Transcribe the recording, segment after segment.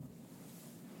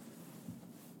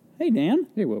Hey, Dan.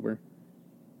 Hey, Wilbur.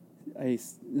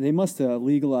 They must have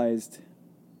legalized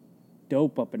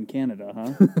dope up in Canada,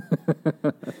 huh?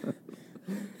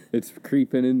 It's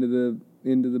creeping into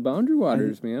the boundary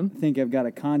waters, man. I think I've got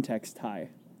a context high.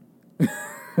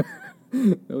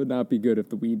 That would not be good if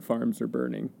the weed farms are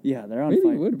burning. Yeah, they're on Maybe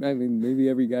fire. it would. I mean, maybe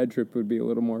every guide trip would be a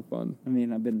little more fun. I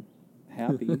mean, I've been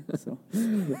happy, so.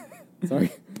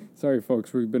 Sorry,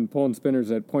 folks. We've been pulling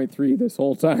spinners at 0.3 this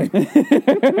whole time.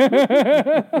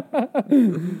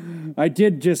 I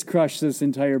did just crush this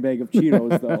entire bag of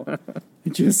Cheetos, though.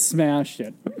 Just smashed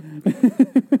it.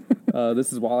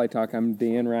 This is Walleye Talk. I'm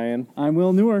Dan Ryan. I'm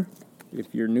Will Newer.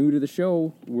 If you're new to the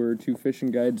show, we're two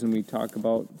fishing guides, and we talk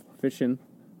about fishing,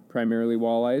 primarily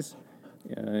walleyes.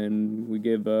 And we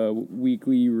give a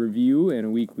weekly review and a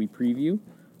weekly preview,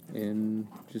 and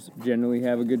just generally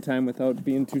have a good time without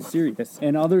being too serious.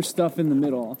 And other stuff in the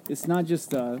middle. It's not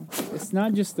just a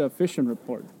fishing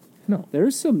report. No.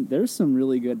 There's some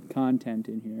really good content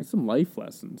in here. There's some life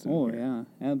lessons in here. Yeah,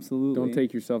 absolutely. Don't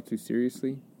take yourself too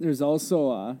seriously. There's also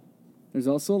a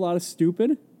lot of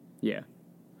stupid. Yeah.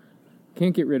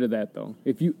 Can't get rid of that, though.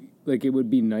 If you, like, it would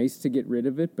be nice to get rid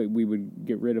of it, but we would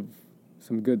get rid of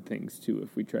some good things, too,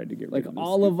 if we tried to get rid of it. Like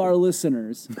all of our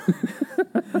listeners.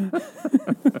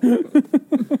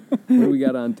 What do we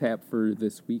got on tap for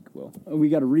this week, Will? We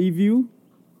got a review,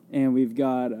 and we've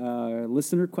got a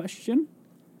listener question.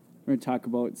 We're going to talk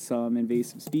about some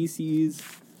invasive species.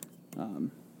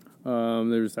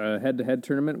 There's a head-to-head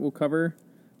tournament we'll cover.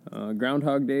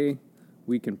 Groundhog Day,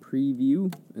 we can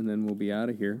preview, and then we'll be out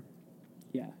of here.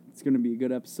 Yeah, it's going to be a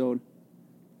good episode.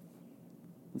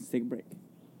 Let's take a break.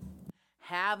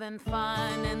 Having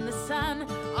fun in the sun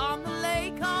on the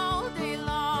lake all day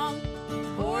long.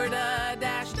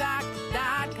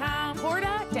 Porta-dock.com.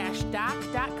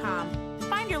 Porta-dock.com.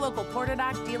 Find your local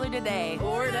Porta-Dock dealer today.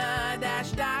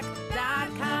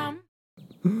 Porta-dock.com.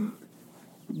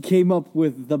 Came up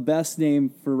with the best name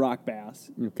for rock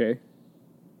bass. Okay.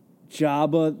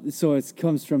 Jabba, so it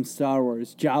comes from Star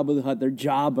Wars. Jabba the Hutt, they're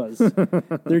Jabbas.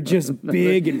 They're just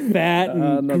big and fat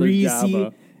and greasy,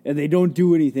 Jabba. and they don't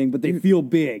do anything, but they feel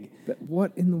big.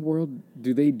 What in the world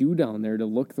do they do down there to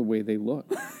look the way they look?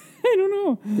 I don't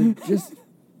know. They're just,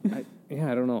 I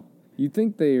don't know. You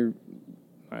think they're,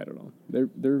 I don't know.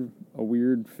 They're a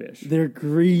weird fish. They're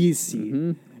greasy.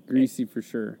 Mm-hmm. Greasy for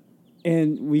sure.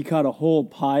 And we caught a whole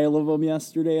pile of them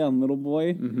yesterday on Little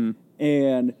Boy,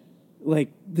 and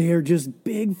like they're just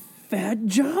big fat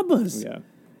Jabbas. Yeah.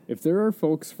 If there are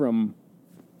folks from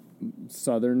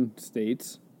southern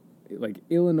states, like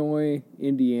Illinois,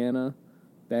 Indiana,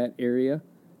 that area,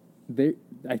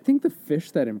 I think the fish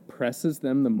that impresses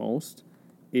them the most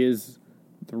is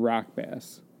the rock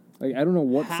bass. Like, I don't know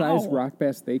what size rock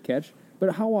bass they catch,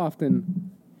 but how often,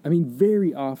 I mean,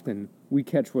 very often, we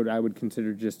catch what I would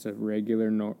consider just a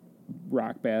regular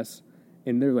rock bass,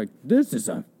 and they're like, this is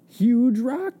a huge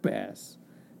rock bass.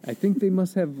 I think they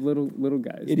must have little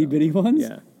guys. Itty bitty ones?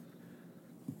 Yeah.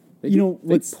 They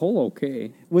pull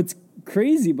okay. What's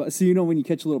crazy about, so when you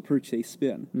catch a little perch, they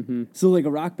spin. Mm-hmm. So like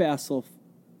a rock bass will,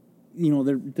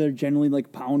 they're generally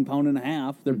like pound and a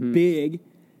half. They're big,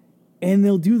 and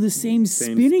they'll do the same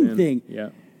spinning thing. Yeah.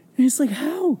 And it's like,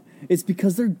 how? It's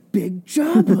because they're big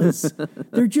Jabbas.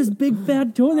 They're just big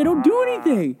fat toes. They don't do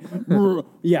anything.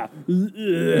 Yeah.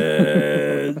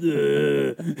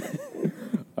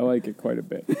 I like it quite a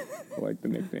bit. I like the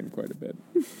nickname quite a bit.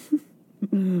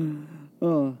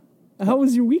 How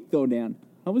was your week, though, Dan?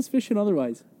 How was fishing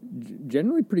otherwise?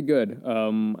 Generally pretty good.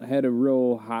 I had a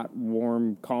real hot,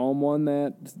 warm, calm one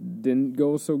that didn't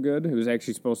go so good. It was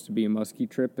actually supposed to be a muskie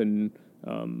trip, and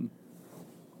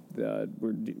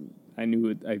I knew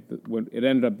it. It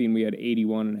ended up being we had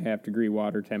 81.5 degree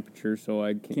water temperature, so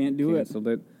I canceled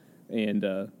it, and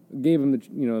gave them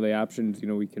the options.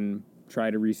 We can try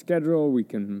to reschedule. We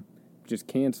can just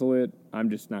cancel it. I'm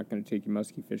just not going to take you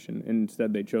muskie fishing. And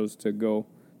instead, they chose to go.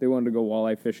 They wanted to go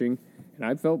walleye fishing, and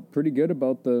I felt pretty good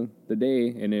about the day.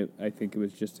 And I think it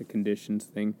was just a conditions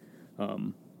thing.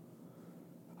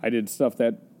 I did stuff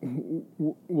that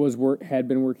had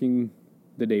been working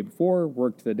the day before,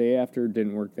 worked the day after,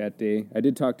 didn't work that day. I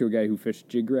did talk to a guy who fished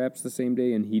jig wraps the same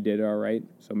day, and he did all right.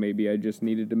 So maybe I just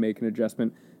needed to make an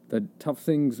adjustment. The tough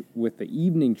things with the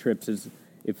evening trips is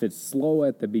if it's slow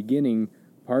at the beginning,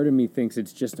 part of me thinks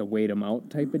it's just a wait 'em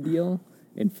out type of deal,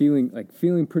 and feeling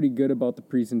pretty good about the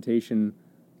presentation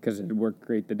because it had worked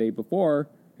great the day before,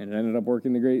 and it ended up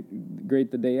working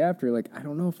great the day after. Like, I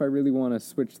don't know if I really want to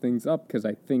switch things up because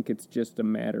I think it's just a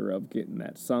matter of getting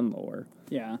that sun lower.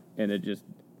 Yeah. And it just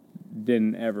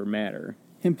didn't ever matter.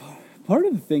 And part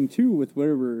of the thing, too, with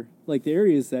wherever, like the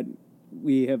areas that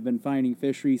we have been finding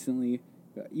fish recently,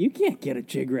 You can't get a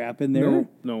jig wrap in there.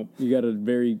 No. You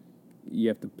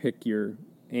have to pick your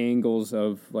angles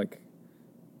of, like,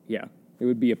 yeah, it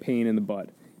would be a pain in the butt.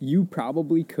 You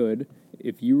probably could,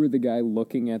 if you were the guy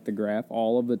looking at the graph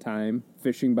all of the time,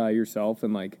 fishing by yourself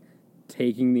and, like,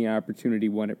 taking the opportunity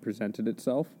when it presented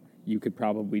itself, you could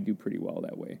probably do pretty well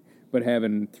that way. But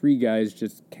having 3 guys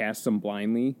just cast them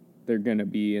blindly, they're going to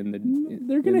be in the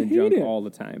junk all the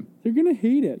time. They're going to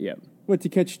hate it. Yep. What, to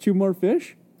catch 2 more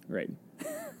fish? Right.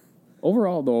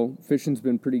 Overall, though, fishing's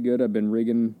been pretty good. I've been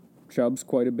rigging chubs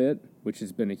quite a bit, which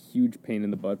has been a huge pain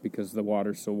in the butt because the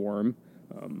water's so warm.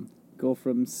 Go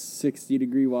from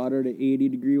 60-degree water to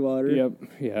 80-degree water. Yep,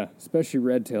 yeah. Especially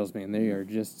red tails, man. They are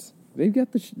just... They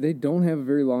don't have a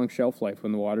very long shelf life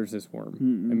when the water's this warm.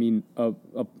 I mean,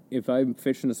 if I'm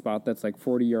fishing a spot that's like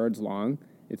 40 yards long,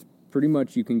 it's pretty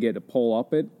much you can get a pull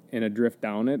up it and a drift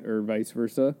down it or vice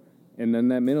versa, and then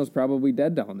that minnow's probably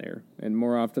dead down there. And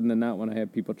more often than not, when I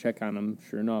have people check on them,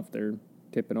 sure enough, they're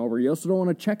tipping over. You also don't want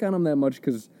to check on them that much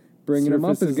because bringing them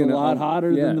up is going to... a lot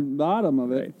hotter than the bottom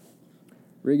of it. Right.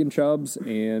 Rigging chubs,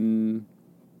 and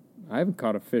I haven't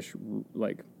caught a fish,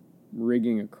 like,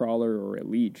 rigging a crawler or a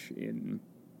leech in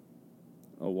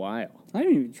a while. I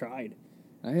haven't even tried.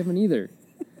 I haven't either.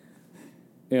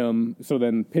 So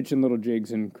then pitching little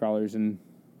jigs and crawlers, and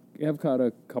I've caught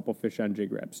a couple fish on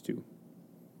jig wraps too.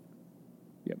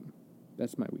 Yep,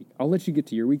 that's my week. I'll let you get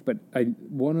to your week, but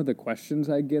one of the questions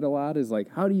I get a lot is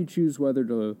like, how do you choose whether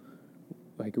to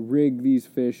like rig these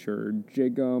fish or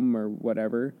jig them or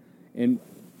whatever? And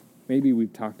maybe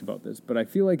we've talked about this, but I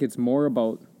feel like it's more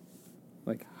about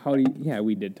like,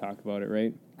 we did talk about it,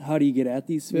 right? How do you get at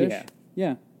these fish?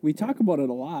 Yeah. We talk about it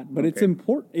a lot, but it's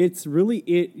important. It's really,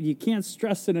 you can't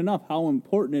stress it enough how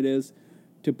important it is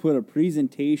to put a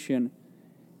presentation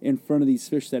in front of these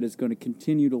fish that is going to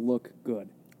continue to look good.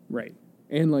 Right.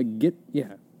 And like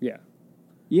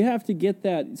You have to get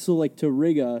that. So like to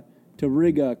rig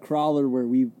a crawler where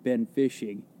we've been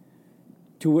fishing,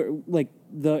 to where like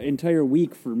the entire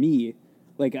week for me,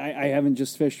 like I haven't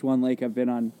just fished one lake. I've been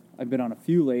on a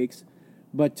few lakes,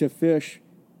 but to fish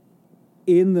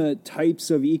in the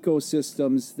types of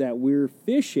ecosystems that we're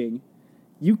fishing,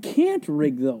 you can't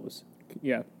rig those.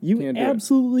 Yeah. You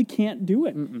absolutely can't do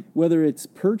it. Whether it's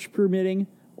perch permitting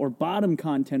or bottom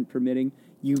content permitting,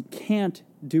 you can't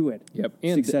do it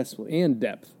successfully. And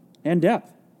depth. And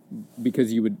depth.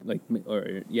 Because you would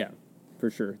for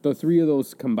sure. The 3 of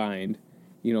those combined,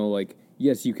 like,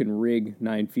 yes, you can rig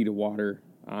 9 feet of water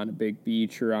on a big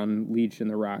beach or on leech in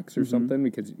the rocks or something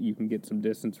because you can get some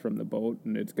distance from the boat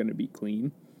and it's going to be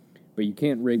clean. But you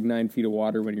can't rig 9 feet of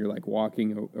water when you're like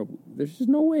walking. There's just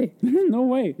no way. No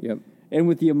way. Yep. And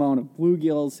with the amount of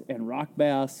bluegills and rock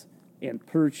bass and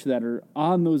perch that are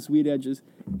on those weed edges,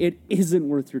 it isn't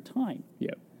worth your time.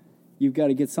 Yep. You've got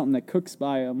to get something that cooks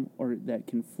by them or that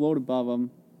can float above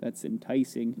them that's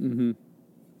enticing. Mm-hmm.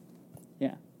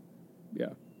 Yeah. Yeah.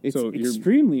 It's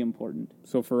extremely important.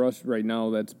 So for us right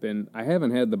now, I haven't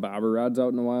had the bobber rods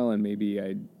out in a while, and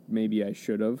maybe I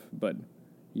should have, but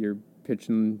you're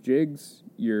pitching jigs,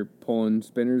 you're pulling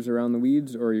spinners around the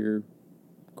weeds, or you're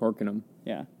corking them.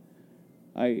 Yeah.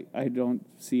 I don't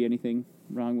see anything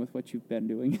wrong with what you've been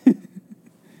doing.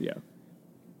 Yeah.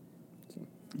 So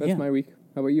that's my week.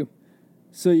 How about you?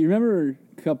 So you remember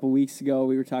a couple weeks ago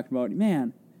we were talking about,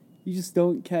 man, you just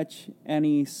don't catch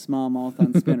any smallmouth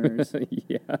on spinners.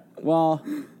 Yeah. Well,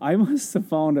 I must have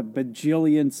found a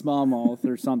bajillion smallmouth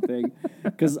or something,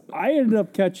 because I ended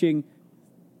up catching,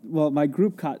 my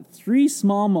group caught 3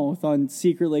 smallmouth on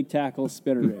Secret Lake Tackle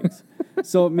spinner rigs.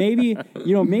 So maybe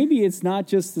it's not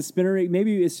just the spinner rig.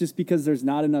 Maybe it's just because there's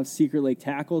not enough Secret Lake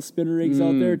Tackle spinner rigs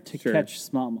out there to catch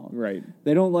smallmouth. Right.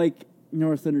 They don't like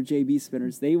Northland or JB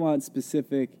spinners. They want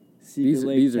specific Secret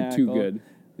Lake These Tackle. are too good.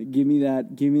 Give me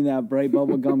that bright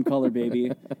bubble gum color,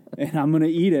 baby, and I'm gonna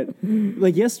eat it.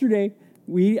 Like yesterday,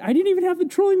 I didn't even have the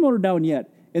trolling motor down yet,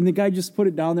 and the guy just put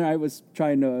it down there. I was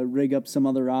trying to rig up some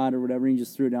other rod or whatever, and he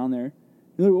just threw it down there.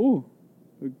 He's like, "Oh,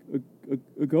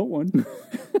 I got one."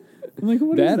 I'm like,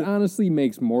 "What is that?" That honestly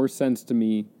makes more sense to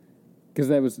me because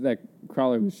that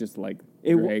crawler was just like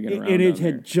dragging around, and it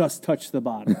had just touched the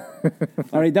bottom.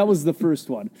 All right, that was the first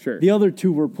one. Sure. The other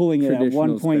 2 were pulling it at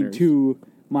Traditional 1.2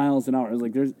 miles an hour. I was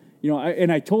like, "There's,"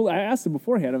 I asked him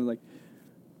beforehand. I was like,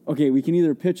 "Okay, we can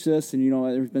either pitch this, and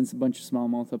there's been a bunch of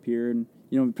smallmouth up here, and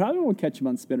we probably won't catch them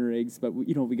on spinner rigs, but we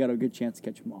got a good chance to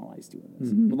catch them walleyes doing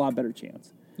this, a lot better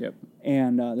chance." Yep.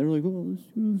 And they were like, "Well,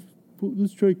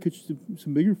 let's try to catch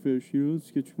some bigger fish.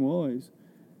 Let's catch some walleyes."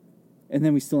 And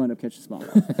then we still end up catching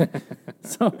smallmouth.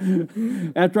 So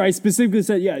after I specifically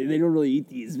said, "Yeah, they don't really eat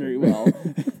these very well,"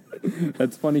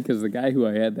 That's funny because the guy who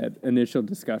I had that initial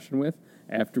discussion with,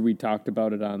 after we talked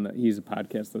about it he's a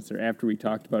podcast listener. After we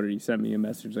talked about it, he sent me a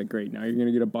message like, "Great, now you're going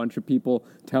to get a bunch of people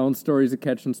telling stories of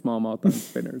catching smallmouth on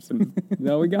spinners," and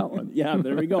now we got one. Yeah,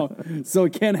 there we go. So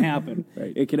it can happen.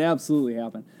 Right. It can absolutely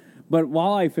happen. But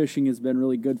walleye fishing has been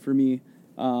really good for me.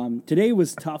 Today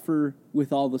was tougher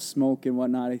with all the smoke and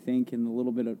whatnot, I think, and a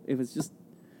little bit of it was just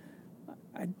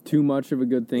Too much of a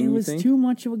good thing. it you was think? too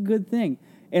much of a good thing.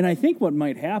 And I think what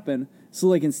might happen, so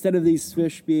like instead of these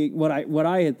fish being what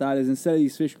I had thought is instead of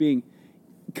these fish being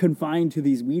confined to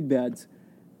these weed beds,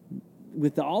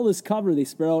 with all this cover they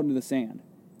spread out into the sand,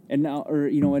 and now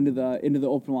into the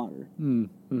open water.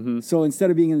 Mm-hmm. So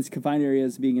instead of being in these confined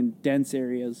areas, being in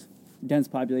dense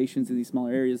populations in these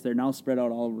smaller areas, they're now spread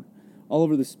out all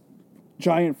over this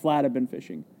giant flat I've been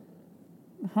fishing.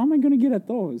 How am I going to get at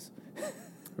those?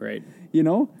 Right.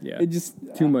 Yeah. Yeah. It just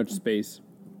Too much space.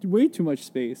 way too much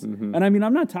space. Mm-hmm. And I mean,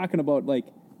 I'm not talking about like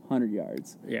 100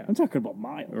 yards. Yeah. I'm talking about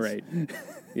miles. Right.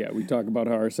 Yeah, we talk about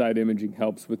how our side imaging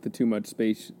helps with the too much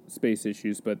space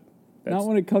issues, but that's Not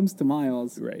when it comes to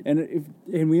miles. Right. And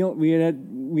we had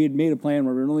made a plan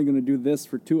where we're only going to do this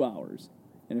for 2 hours.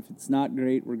 And if it's not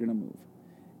great, we're going to move.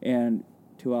 And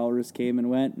 2 hours came and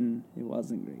went, and it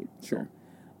wasn't great. Sure.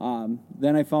 So,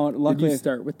 then I found, Did luckily, you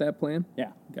start with that plan?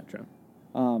 yeah, Gotcha.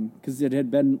 because it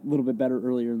had been a little bit better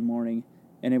earlier in the morning,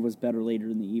 and it was better later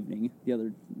in the evening. The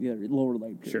other lower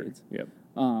light Sure. periods. Yep.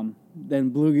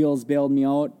 Then bluegills bailed me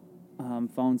out.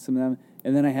 Found some of them,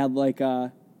 and then I had like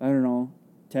I don't know,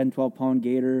 10, 12 pound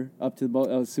gator up to the boat.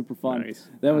 That was super fun. Nice.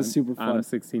 That was super fun. On a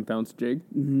 16th-ounce jig?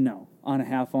 No, on a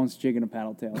 1/2 ounce jig and a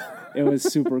paddle tail. It was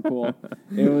super cool.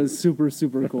 It was super,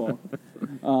 super cool.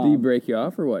 Did he break you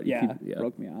off or what? You Yeah, keep-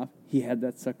 broke me off. He had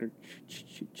that sucker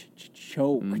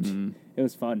choked. Mm-hmm. It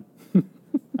was fun.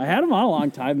 I had him on a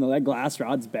long time, though. That glass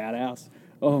rod's badass.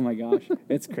 Oh, my gosh.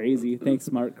 It's crazy.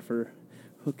 Thanks, Mark, for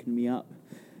hooking me up.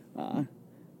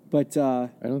 But I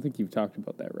don't think you've talked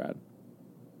about that rod.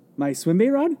 my swim bait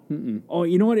rod? Mm-mm. Oh,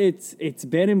 you know what? It's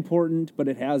been important, but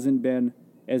it hasn't been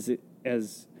I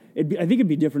think it'd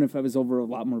be different if I was over a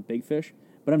lot more big fish,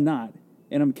 but I'm not.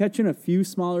 And I'm catching a few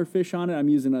smaller fish on it. I'm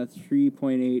using a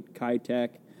 3.8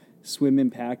 Kitech Swim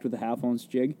Impact with a 1/2 ounce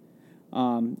jig.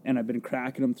 And I've been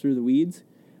cracking them through the weeds.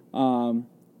 And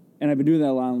I've been doing that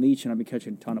a lot on leech, and I've been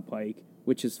catching a ton of pike,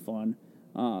 which is fun.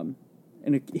 And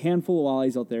a handful of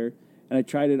walleyes out there. And I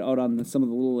tried it out on some of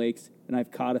the little lakes, and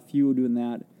I've caught a few doing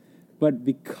that. But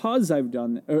because I've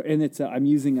done, I'm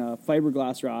using a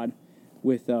fiberglass rod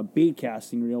with a bait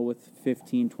casting reel with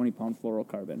 15, 20 pound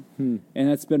fluorocarbon. And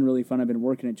that's been really fun. I've been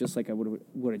working it just like I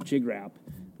would a jig wrap,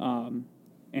 and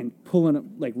pulling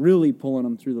them, like really pulling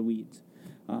them through the weeds.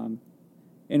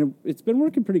 And it's been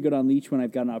working pretty good on leech when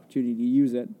I've got an opportunity to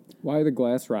use it. Why the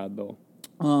glass rod, though?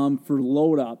 For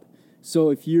load up. So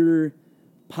if you're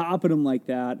popping them like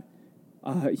that,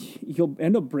 you'll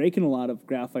end up breaking a lot of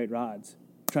graphite rods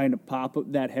trying to pop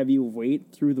up that heavy weight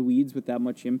through the weeds with that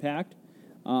much impact.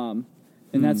 And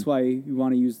that's why you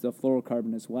want to use the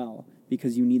fluorocarbon as well,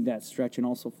 because you need that stretch and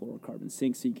also fluorocarbon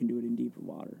sink so you can do it in deeper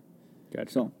water.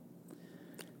 Gotcha. So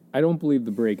I don't believe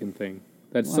the breaking thing.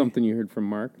 That's Why? something you heard from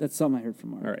Mark? that's something I heard from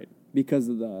Mark. All right. Because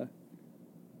of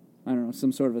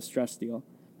some sort of a stress deal.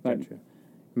 But Gotcha.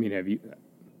 I mean, have you...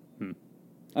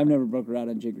 I've never broke a rod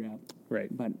on jig wrap. Right.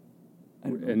 But I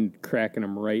don't know. And cracking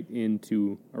them right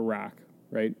into a rock,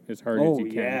 right? As hard as Oh, you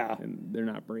can. yeah. And they're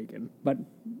not breaking. But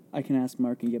I can ask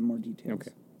Mark and get more details.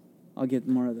 Okay. I'll get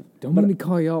more of the. Don't mean to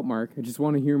call you out, Mark. I just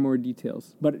want to hear more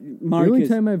details. But Mark The only is,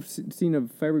 time I've seen a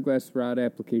fiberglass rod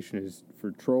application is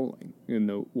for trolling in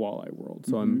the walleye world.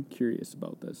 So I'm curious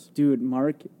about this. dude,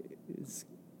 Mark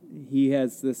he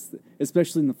has this,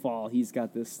 especially in the fall. He's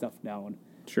got this stuff down.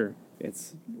 Sure.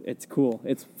 It's cool.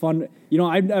 It's fun.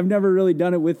 I've never really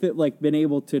done it with it, like been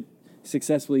able to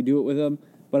successfully do it with him.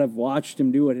 But I've watched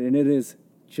him do it, and it is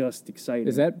just exciting.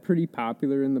 Is that pretty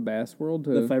popular in the bass world?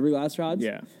 the fiberglass rods?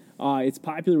 Yeah. It's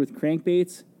popular with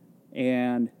crankbaits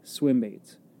and swim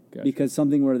baits. Gotcha. Because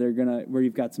something where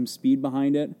you've got some speed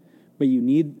behind it, but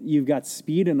you've got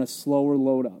speed and a slower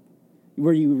load up,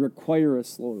 where you require a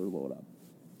slower load up,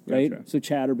 right? Gotcha. So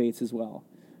chatterbaits as well.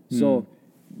 So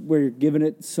where you're giving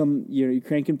it you're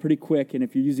cranking pretty quick, and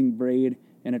if you're using braid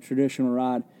and a traditional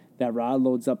rod, that rod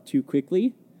loads up too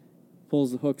quickly,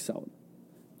 pulls the hooks out.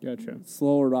 Gotcha.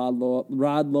 Slower rod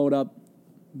load up,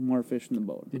 more fish in the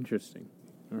boat. Interesting.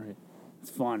 All right. It's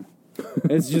fun.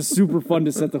 It's just super fun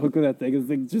to set the hook with that thing. The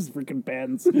thing just freaking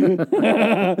bends.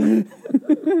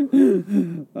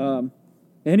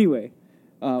 Anyway,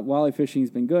 walleye fishing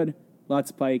has been good.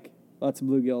 Lots of pike, lots of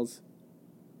bluegills.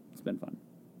 It's been fun.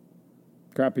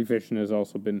 Crappie fishing has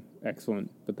also been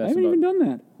excellent, but I that's haven't even done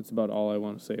that. that's about all I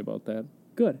want to say about that.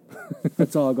 Good.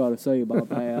 That's all I got to say about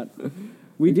that.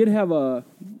 We did have a...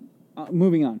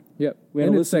 moving on. Yep. We had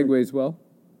And a it listener- segues well.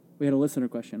 We had a listener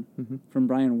question from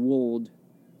Brian Wold.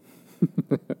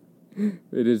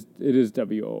 It is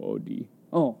WOOD.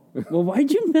 Oh, well,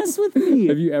 why'd you mess with me?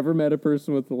 Have you ever met a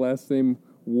person with the last name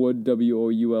Wood,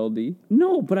 WOULD?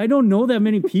 No, but I don't know that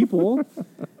many people.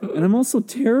 And I'm also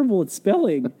terrible at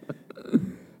spelling.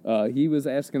 He was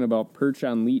asking about perch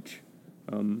on leech.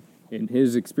 In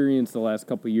his experience the last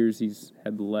couple of years, he's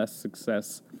had less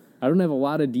success. I don't have a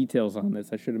lot of details on this.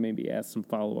 I should have maybe asked some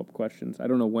follow-up questions. I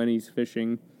don't know when he's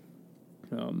fishing,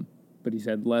 but he's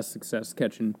had less success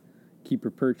catching keeper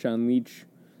perch on leech,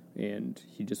 and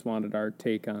he just wanted our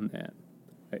take on that.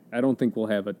 I don't think we'll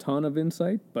have a ton of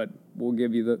insight, but we'll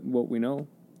give you what we know.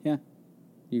 Yeah.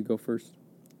 You go first.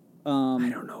 I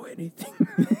don't know anything.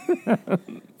 A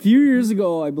few years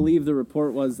ago, I believe the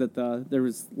report was that there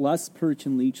was less perch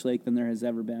in Leech Lake than there has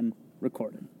ever been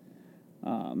recorded.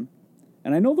 And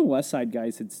I know the West Side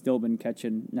guys had still been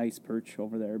catching nice perch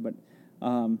over there, but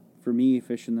for me,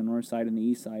 fishing the North Side and the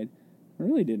East Side, I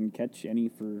really didn't catch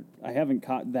any I haven't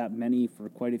caught that many for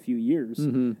quite a few years.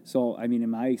 Mm-hmm. So, I mean,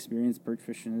 in my experience, perch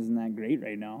fishing isn't that great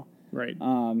right now. Right.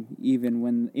 Even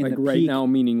when in Like the right peak, now,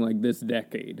 meaning like this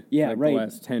decade. Yeah, like right. the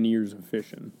last 10 years of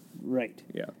fishing. right.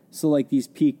 Yeah. So, like these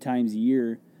peak times a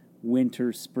year,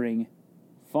 winter, spring,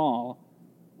 fall,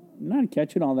 I'm not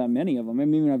catching all that many of them. I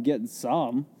mean, I'm getting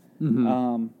some,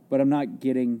 but I'm not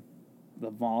getting the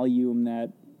volume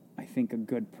that I think a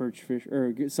good perch fish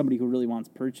or somebody who really wants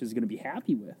perch is going to be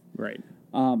happy with. Right.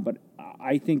 But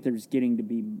I think there's getting to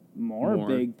be more More.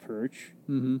 big perch.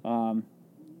 Mm-hmm.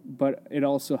 But it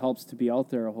also helps to be out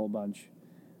there a whole bunch.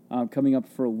 Coming up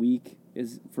for a week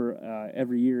is for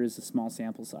every year is a small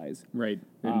sample size. Right.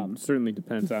 And certainly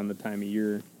depends on the time of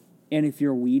year. And if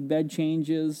your weed bed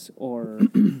changes or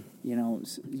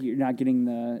you're not getting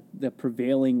the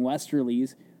prevailing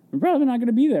westerlies, you're probably not going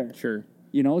to be there. Sure.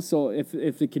 So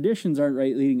if the conditions aren't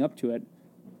right leading up to it,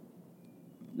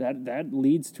 that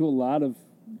leads to a lot of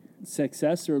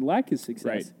success or lack of success.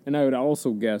 Right. And I would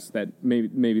also guess that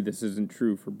maybe this isn't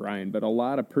true for Brian, but a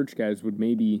lot of perch guys would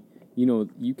maybe,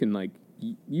 you can like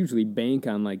usually bank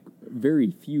on like very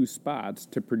few spots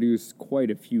to produce quite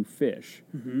a few fish.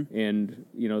 Mm-hmm. And,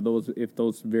 if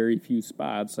those very few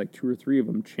spots, like 2 or 3 of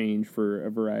them change for a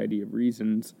variety of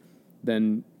reasons,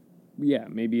 then yeah,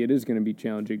 maybe it is going to be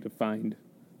challenging to find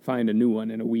a new one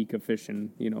in a week of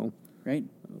fishing, Right.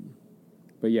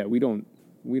 But yeah, we don't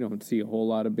see a whole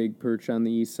lot of big perch on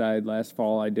the east side. Last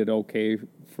fall, I did okay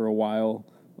for a while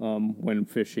when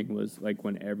fishing was like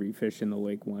when every fish in the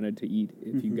lake wanted to eat.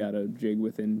 If you got a jig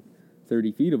within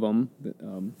 30 feet of them,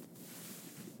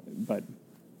 but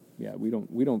yeah, we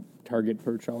don't target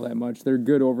perch all that much. They're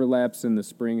good overlaps in the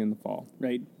spring and the fall.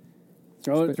 Right.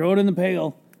 Throw it in the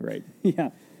pail. Right. Yeah.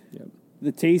 Yep.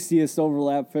 The tastiest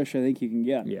overlap fish I think you can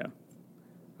get. Yeah.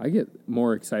 I get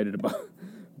more excited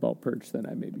about perch than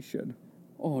I maybe should.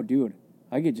 Oh, dude,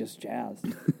 I get just jazzed.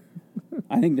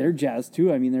 I think they're jazzed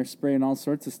too. I mean, they're spraying all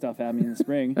sorts of stuff at me in the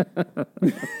spring.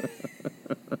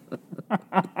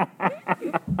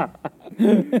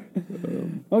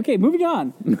 Okay, moving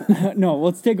on. No,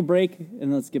 let's take a break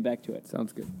and let's get back to it.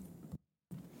 Sounds good.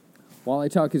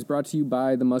 Walleye Talk is brought to you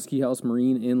by the Muskie House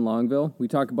Marine in Longville. We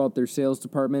talk about their sales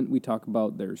department. We talk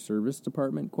about their service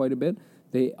department quite a bit.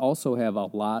 They also have a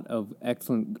lot of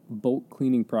excellent boat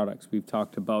cleaning products. We've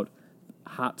talked about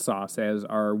Hot Sauce as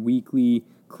our weekly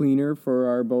cleaner for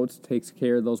our boats. Takes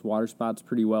care of those water spots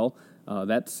pretty well.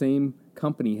 That same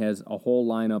company has a whole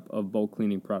lineup of boat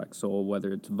cleaning products. So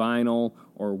whether it's vinyl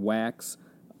or wax,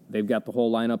 they've got the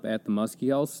whole lineup at the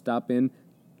Muskie House. Stop in,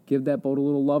 give that boat a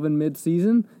little love in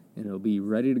mid-season, and it'll be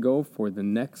ready to go for the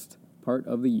next part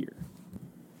of the year.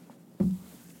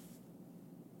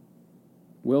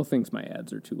 Will thinks my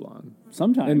ads are too long.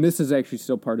 Sometimes. And this is actually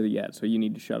still part of the ad, so you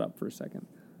need to shut up for a second.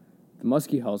 The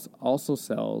Muskie House also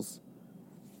sells...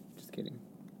 Just kidding.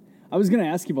 I was going to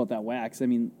ask you about that wax. I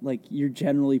mean, like, you're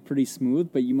generally pretty smooth,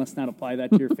 but you must not apply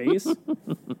that to your face.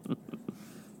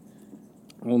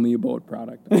 Only a boat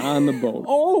product. On the boat.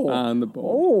 Oh! On the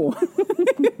boat.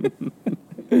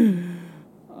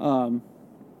 Oh!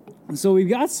 So we've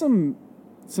got some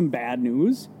bad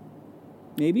news,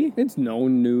 maybe? It's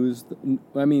known news.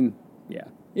 I mean, yeah.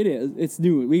 It is. It's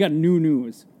new. We got new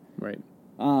news. Right.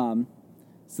 So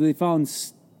they found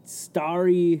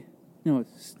starry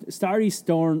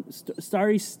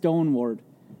stonewort,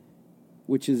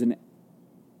 which is an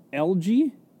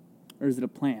algae, or is it a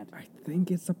plant? I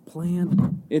think it's a plant.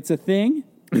 It's a thing.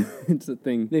 It's a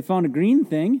thing. They found a green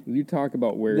thing. You talk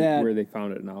about where they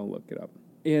found it, and I'll look it up.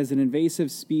 Is an invasive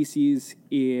species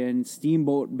in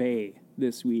Steamboat Bay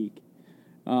this week,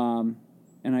 and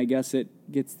I guess it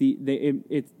gets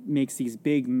it makes these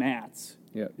big mats.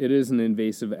 Yeah, it is an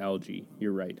invasive algae.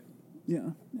 You're right.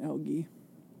 Yeah, algae.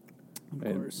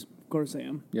 Of course, I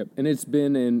am. Yep, and it's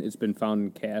been found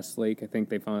in Cass Lake. I think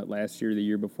they found it last year, the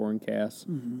year before in Cass.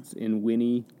 Mm-hmm. It's in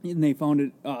Winnie, and they found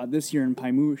it this year in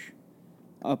Pymouche,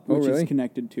 which is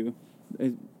connected to.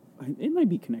 It might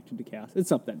be connected to Cass.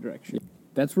 It's up that direction.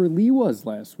 That's where Lee was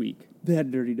last week.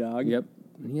 That dirty dog. Yep,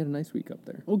 and he had a nice week up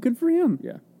there. Well, good for him.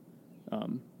 Yeah.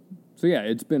 So yeah,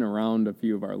 it's been around a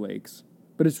few of our lakes,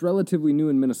 but it's relatively new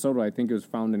in Minnesota. I think it was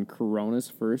found in Coronas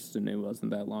first, and it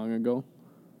wasn't that long ago.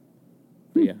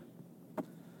 But yeah.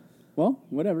 Well,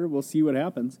 whatever. We'll see what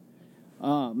happens.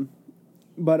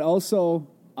 But also,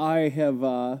 I have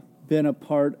been a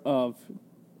part of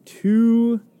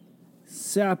 2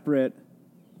 separate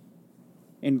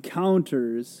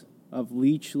encounters of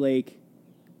Leech Lake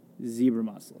zebra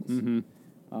mussels.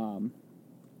 Mm-hmm.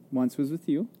 Once was with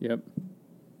you. Yep.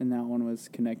 And that one was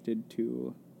connected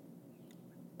to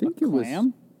I think a it clam?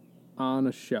 was on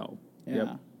a shell. Yeah,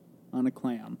 Yep. on a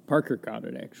clam. Parker caught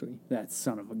it, actually. That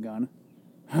son of a gun.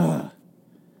 And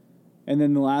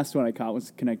then the last one I caught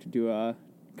was connected to a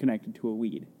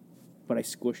weed, but I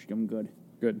squished him good.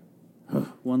 Good.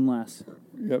 One less.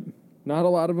 Yep. Not a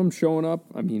lot of them showing up.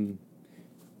 I mean,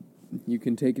 you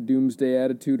can take a doomsday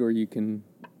attitude, or you can,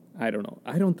 I don't know.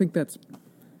 I don't think that's.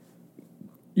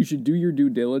 You should do your due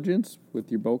diligence with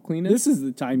your boat cleaning. This is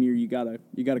the time of year you gotta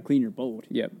clean your boat.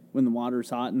 Yep. When the water's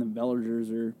hot and the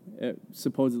villagers are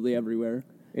supposedly everywhere.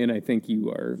 And I think you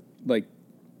are, like,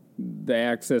 the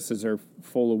accesses are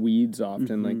full of weeds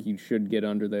often. Like, you should get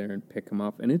under there and pick them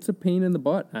up. And it's a pain in the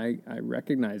butt. I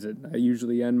recognize it. I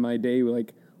usually end my day,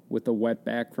 like, with a wet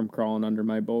back from crawling under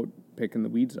my boat, picking the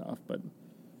weeds off. But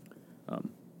yeah,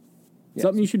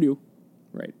 something you should do.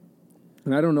 Right.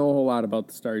 And I don't know a whole lot about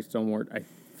the starry stonewort. I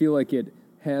feel like it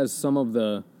has some of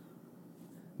the,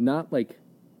 not like,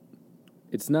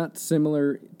 it's not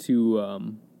similar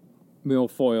to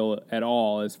milfoil at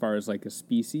all as far as like a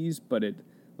species, but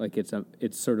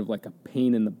it's sort of like a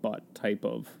pain in the butt type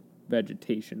of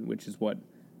vegetation, which is what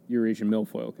Eurasian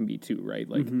milfoil can be too, right?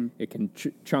 Like it can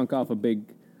chunk off a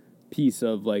big piece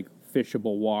of like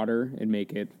fishable water and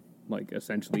make it like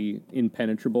essentially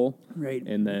impenetrable. Right.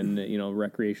 And then,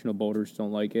 recreational boaters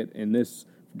don't like it. And this,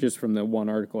 just from the one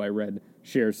article I read,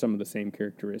 shares some of the same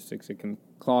characteristics. It can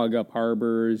clog up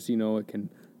harbors, it can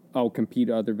outcompete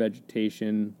other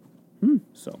vegetation.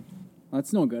 So.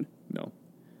 That's no good. No.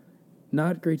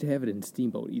 Not great to have it in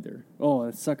Steamboat either. Oh,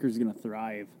 that sucker's going to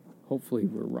thrive. Hopefully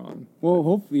we're wrong. Well,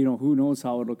 hopefully, who knows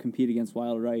how it'll compete against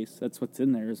wild rice. That's what's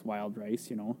in there is wild rice,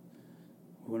 Who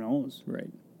knows?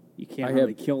 Right. You can't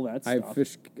really kill that stuff. I've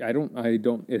fished. I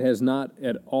don't. It has not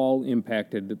at all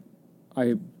impacted.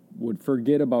 I would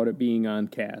forget about it being on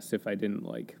Cass if I didn't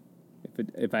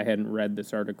if I hadn't read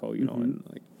this article, and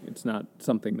like it's not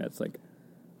something that's like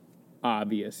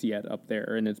obvious yet up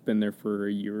there, and it's been there for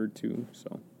a year or two.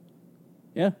 So,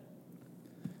 yeah,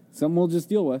 something we'll just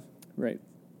deal with. Right.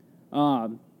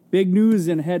 Big news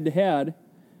in head-to-head.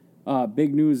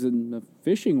 Big news in the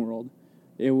fishing world.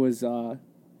 It was.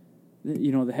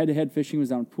 The head-to-head fishing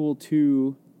was on Pool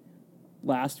 2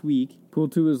 last week. Pool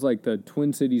 2 is like the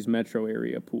Twin Cities metro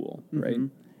area pool, right?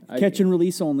 Catch and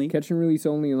release only. Catch and release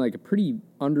only, and like a pretty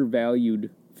undervalued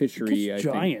fishery. I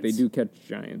think they do catch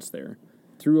giants there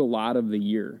through a lot of the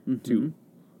year too.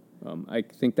 I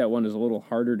think that one is a little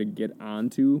harder to get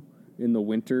onto in the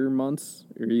winter months,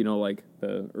 or like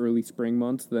the early spring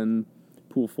months than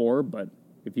Pool 4. But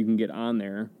if you can get on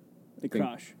there, they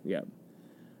crush. Yeah.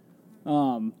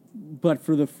 But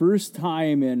for the first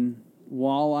time in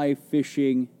walleye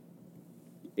fishing,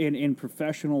 in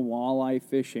professional walleye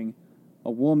fishing,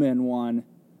 a woman won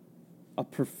a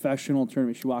professional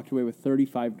tournament. She walked away with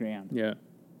 $35,000. Yeah.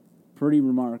 Pretty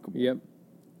remarkable. Yep.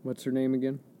 What's her name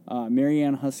again?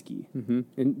 Marianne Husky. Mm-hmm.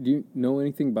 And do you know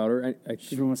anything about her?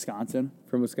 She's from Wisconsin.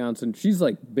 From Wisconsin. She's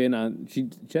like been on. She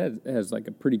has like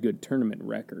a pretty good tournament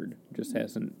record. Just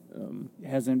hasn't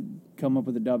come up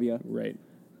with a W. Right.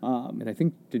 And I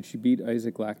think, did she beat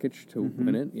Isaac Lakich to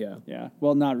win it? Yeah. Yeah.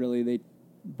 Well, not really. They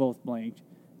both blanked,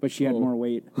 but she had more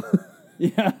weight.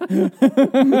 Yeah.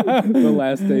 The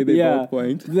last day they both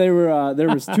blanked. There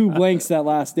was 2 blanks that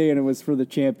last day, and it was for the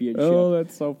championship. Oh,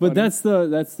 that's so funny. But that's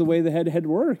the way the head-to-head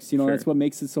works. Sure. That's what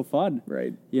makes it so fun.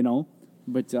 Right.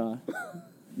 But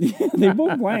they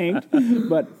both blanked.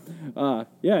 But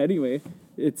anyway,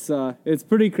 it's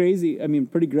pretty crazy. I mean,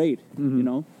 pretty great.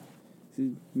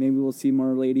 Maybe we'll see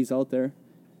more ladies out there.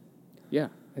 Yeah,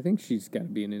 I think she's got to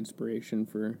be an inspiration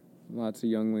for lots of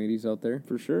young ladies out there.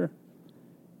 For sure.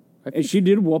 I And she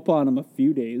did whoop on him a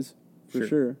few days, for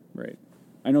sure. Right.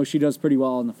 I know she does pretty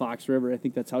well in the Fox River. I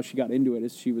think that's how she got into it,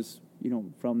 is she was,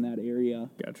 from that area.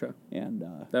 Gotcha. And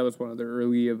That was one of the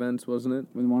early events, wasn't it?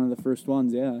 one of the first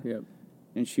ones, yeah. Yep.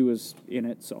 And she was in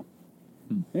it, so.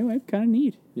 Anyway, kind of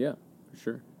neat. Yeah, for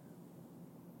sure.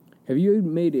 Have you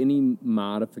made any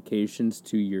modifications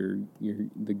to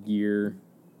the gear,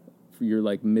 for your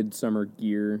like midsummer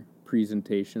gear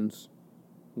presentations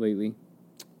lately?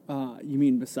 You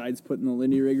mean besides putting the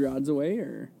Lindy rig rods away,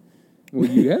 or? Well,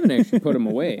 you haven't actually put them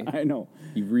away. I know.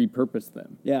 You've repurposed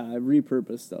them. Yeah, I've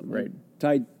repurposed them. Right.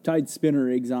 Tied spinner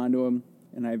rigs onto them,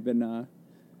 and I've been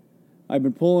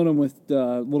pulling them with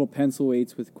little pencil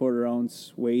weights with 1/4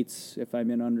 ounce weights if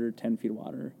I'm in under 10 feet of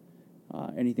water.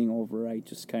 Anything over, I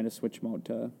just kind of switch them out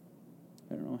to,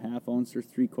 1/2 ounce or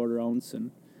 3/4 ounce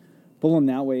and pull them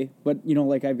that way. But,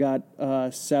 like I've got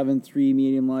a 7.3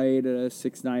 medium light, a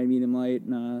 6.9 medium light,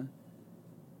 and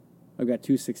I've got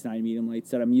 2 6.9 medium lights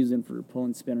that I'm using for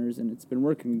pulling spinners, and it's been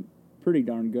working pretty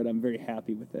darn good. I'm very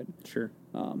happy with it. Sure.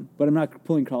 But I'm not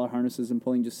pulling crawler harnesses. I'm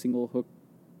pulling just single hook.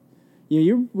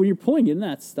 When you're pulling in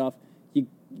that stuff, you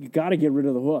got to get rid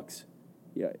of the hooks.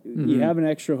 Yeah, You having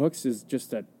extra hooks is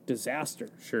just a disaster.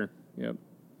 Sure. Yep.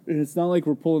 And it's not like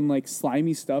we're pulling like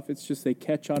slimy stuff. It's just they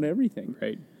catch on everything.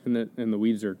 Right. And the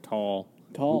weeds are tall.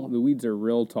 Tall. The weeds are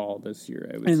real tall this year,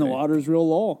 I would say. And the water's real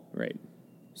low. Right.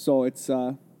 So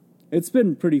it's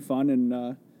been pretty fun,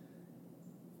 and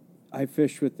I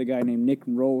fished with the guy named Nick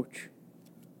Roach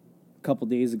a couple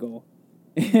days ago,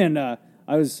 and I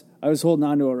was holding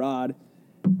onto a rod,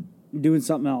 doing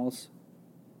something else,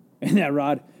 and that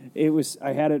rod,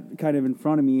 I had it kind of in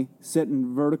front of me,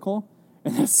 sitting vertical,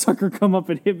 and that sucker come up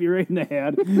and hit me right in the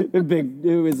head.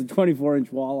 It was a 24-inch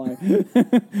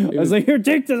walleye. I was like, "Here,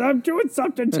 take this! I'm doing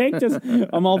something. Take this!"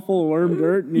 I'm all full of worm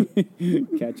dirt, and he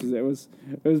catches it. It was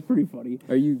pretty funny.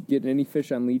 Are you getting any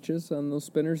fish on leeches on those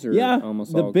spinners? Or Yeah,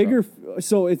 almost the all bigger.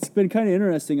 So it's been kind of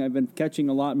interesting. I've been catching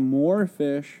a lot more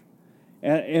fish,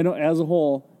 and as a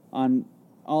whole, on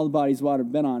all the bodies of water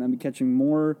I've been on, I've been catching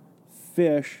more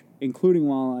fish, including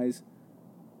walleyes,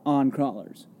 on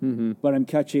crawlers. Mm-hmm. But I'm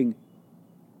catching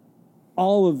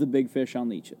all of the big fish on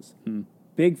leeches.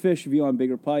 Big fish if you on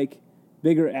bigger pike,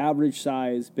 bigger average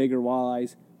size, bigger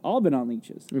walleyes, all been on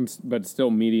leeches. But still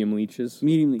medium leeches?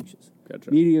 Medium leeches. Gotcha.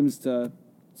 Mediums to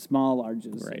small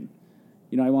larges. Right.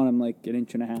 And, I want them like 1.5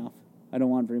 inches. I don't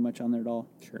want very much on there at all.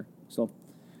 Sure. So,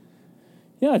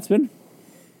 yeah, it's been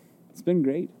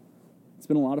great. It's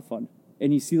been a lot of fun.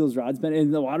 And you see those rods bend,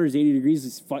 and the water's 80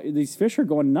 degrees. These fish are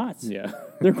going nuts. Yeah.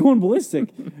 They're going ballistic.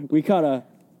 We caught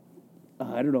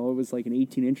I don't know, it was like an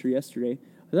 18-incher yesterday.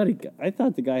 I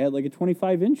thought the guy had like a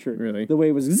 25-incher. Really? The way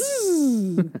it was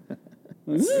zzz,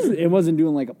 zzz. It wasn't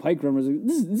doing like a pike run. It was like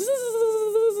zzz, zzz,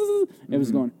 zzz. It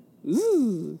was going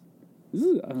zzz,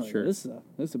 zzz. I was Sure. like, this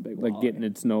is a big Like walleye. getting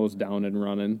its nose down and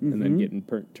running, and then getting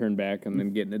turned back, and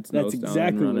then getting its nose That's down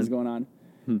exactly and what was running. going on.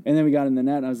 And then we got in the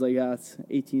net, and I was like, it's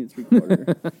 18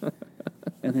 3/4.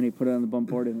 And then he put it on the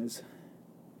bump board, and it was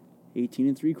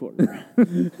 18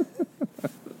 3/4.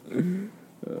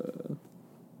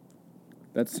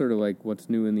 That's sort of like what's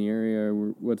new in the area,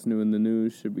 or what's new in the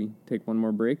news. Should we take one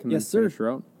more break and Yes, then sir. finish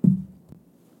her out?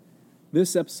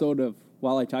 This episode of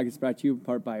Walleye Talk is brought to you in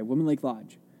part by Women Lake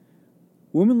Lodge.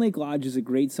 Women Lake Lodge is a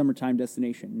great summertime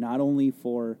destination, not only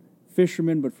for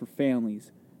fishermen, but for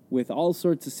families, with all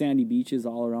sorts of sandy beaches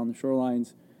all around the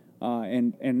shorelines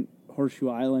and Horseshoe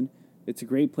Island. It's a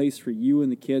great place for you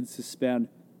and the kids to spend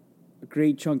a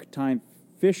great chunk of time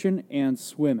fishing and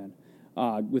swimming.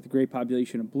 With a great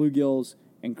population of bluegills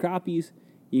and crappies,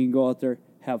 you can go out there,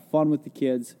 have fun with the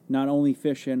kids, not only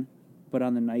fishing, but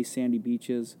on the nice sandy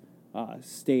beaches.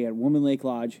 Stay at Woman Lake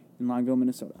Lodge in Longville,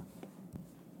 Minnesota.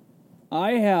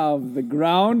 I have the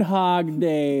Groundhog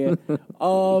Day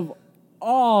of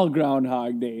all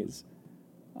Groundhog Days.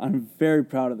 I'm very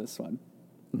proud of this one.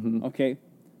 Mm-hmm. Okay,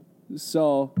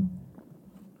 so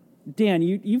Dan,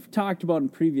 you've talked about in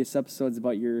previous episodes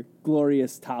about your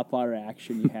glorious topwater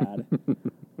action you had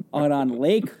out on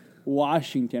Lake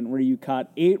Washington, where you caught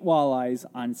 8 walleyes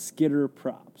on skidder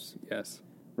props. Yes.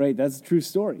 Right, that's a true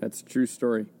story. That's a true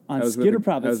story. On skidder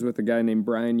props. I was with a guy named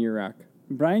Brian Urach.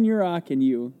 Brian Urach and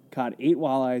you caught 8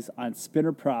 walleyes on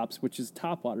spinner props, which is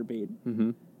topwater bait,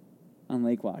 on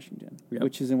Lake Washington. Yep.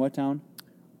 Which is in what town?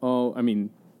 Oh, I mean,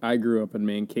 I grew up in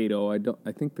Mankato.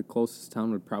 I think the closest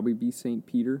town would probably be St.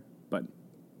 Peter, but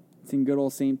It's in good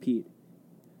old St. Pete.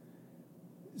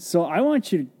 So I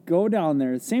want you to go down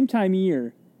there at the same time of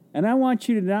year, and I want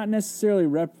you to not necessarily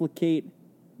replicate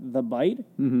the bite,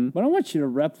 but I want you to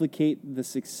replicate the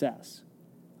success.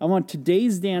 I want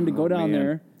today's Dan to go down man.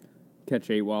 there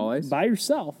Catch 8 walleyes? by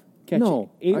yourself. Catch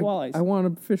eight walleyes. I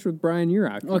want to fish with Brian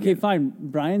Urach. Okay, fine.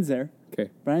 Brian's there.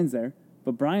 Okay. Brian's there.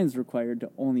 But Brian's required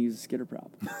to only use a skitter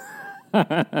prop.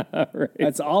 Right.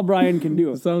 That's all Brian can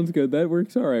do. Sounds good. That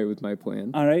works all right with my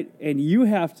plan. All right? And you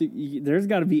have to, there's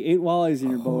got to be 8 walleyes in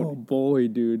your Oh, boat. boy,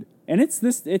 dude. And it's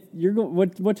this, you're going,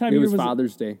 what time It of year was was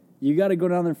Father's Day. You got to go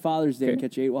down there Father's Day and Okay.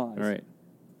 catch 8 walleyes. All right.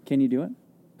 Can you do it?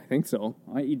 I think so. All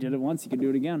right, you did it once. You can do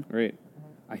it again. Right.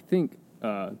 I think,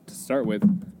 to start with,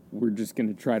 we're just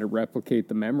going to try to replicate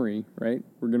the memory, right?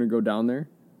 We're going to go down there.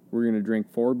 We're going to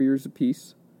drink 4 beers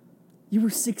apiece. You were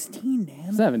 16,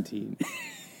 Dan. 17.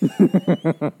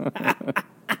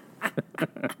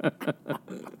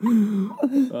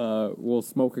 We'll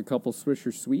smoke a couple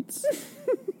Swisher Sweets.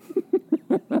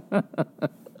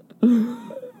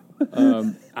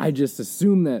 I just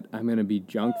assume that I'm going to be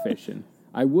junk fishing.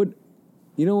 I would,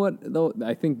 you know what, though?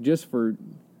 I think just for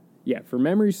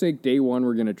memory's sake, day one,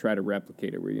 we're going to try to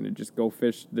replicate it. We're going to just go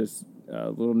fish this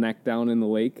little neck down in the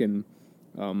lake, and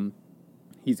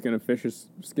he's going to fish a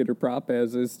skitter prop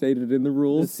as is stated in the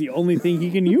rules. It's the only thing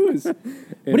he can use.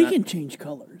 But he can change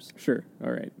colors. Sure.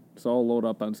 All right. So I'll load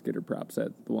up on skitter props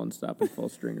at the one stop and full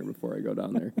stringer before I go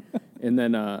down there. And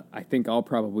then I think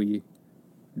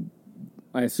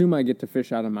I assume I get to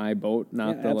fish out of my boat,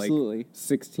 not the absolutely. like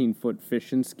 16-foot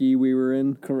fishing ski we were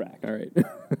in. Correct. All right.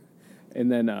 And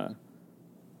then,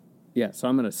 so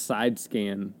I'm going to side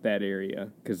scan that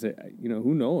area because,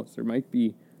 who knows? There might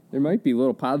be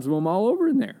little pods of them all over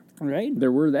in there. Right?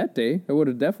 There were that day. I would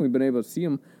have definitely been able to see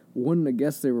them. Wouldn't have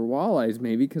guessed they were walleyes,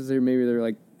 maybe, because they're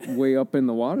like way up in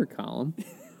the water column.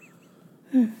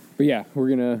 But yeah, we're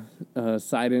gonna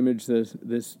side image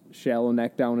this shallow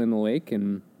neck down in the lake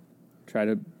and try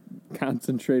to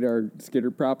concentrate our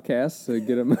skitter prop casts to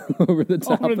get them over the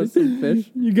top of some fish.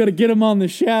 You got to get him on the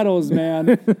shadows,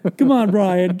 man. Come on,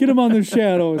 Brian. Get him on the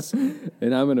shadows.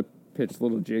 And I'm gonna pitch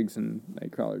little jigs and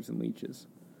night crawlers and leeches.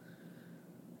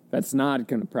 That's not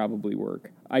going to probably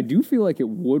work. I do feel like it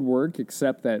would work,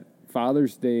 except that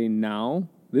Father's Day now,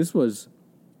 this was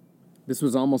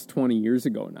almost 20 years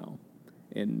ago now.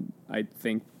 And I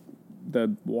think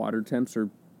the water temps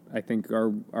I think our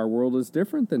world is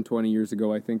different than 20 years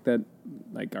ago. I think that,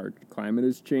 like, our climate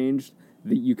has changed,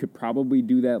 that you could probably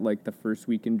do that, like, the first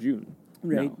week in June.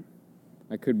 Right. No,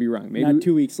 I could be wrong. Maybe Not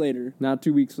 2 weeks later. Not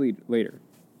 2 weeks later.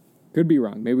 Could be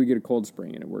wrong. Maybe we get a cold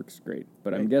spring and it works great.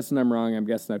 But I'm guessing I'm wrong. I'm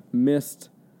guessing I've missed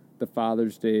the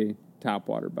Father's Day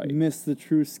topwater bite. Missed the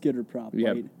true skitter prop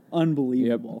Yep. bite.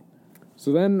 Unbelievable.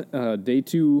 So then day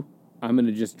 2, I'm going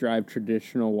to just drive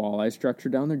traditional walleye structure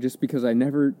down there just because I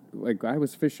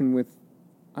was fishing with,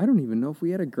 I don't even know if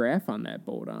we had a graph on that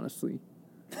boat, honestly.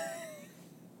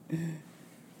 I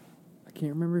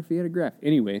can't remember if we had a graph.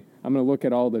 Anyway, I'm going to look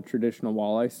at all the traditional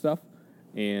walleye stuff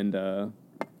and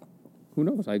who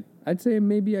knows? I'd say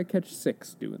maybe I catch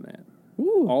 6 doing that.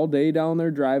 Ooh. All day down there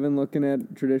driving, looking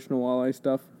at traditional walleye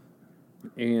stuff,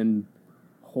 and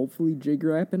hopefully jig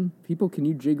wrapping. People, can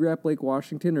you jig wrap Lake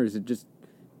Washington, or is it just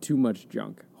too much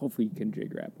junk? Hopefully you can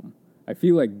jig wrap them. I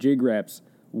feel like jig wraps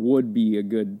would be a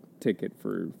good ticket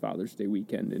for Father's Day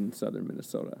weekend in southern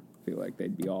Minnesota. I feel like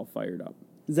they'd be all fired up.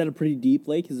 Is that a pretty deep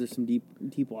lake? Is there some deep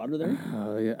water there?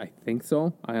 Yeah, I think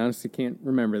so. I honestly can't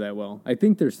remember that well. I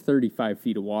think there's 35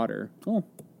 feet of water. Oh,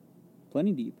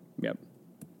 plenty deep. Yep.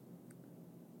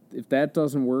 If that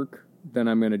doesn't work, then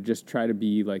I'm going to just try to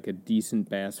be like a decent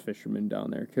bass fisherman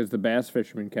down there, because the bass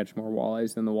fishermen catch more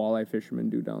walleyes than the walleye fishermen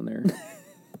do down there.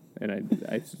 And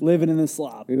I Living in the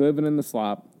slop. we living in the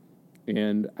slop,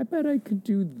 and I bet I could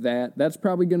do that. That's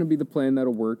probably going to be the plan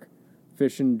that'll work.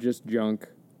 Fishing just junk,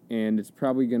 and it's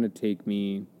probably going to take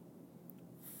me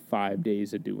 5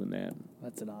 days of doing that.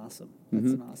 That's awesome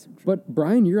trip. But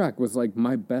Brian Urach was like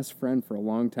my best friend for a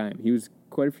long time. He was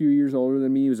quite a few years older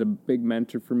than me. He was a big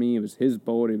mentor for me. It was his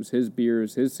boat. It was his beer. It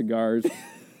was his cigars.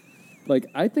 Like,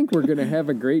 I think we're going to have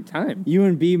a great time. You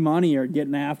and B Money are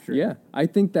getting after it. Yeah. I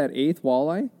think that 8th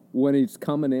walleye, when it's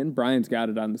coming in, Brian's got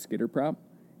it on the skitter prop.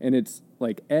 And it's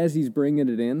like, as he's bringing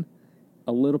it in,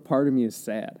 a little part of me is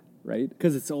sad, right?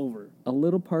 Because it's over. A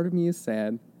little part of me is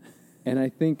sad. And I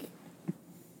think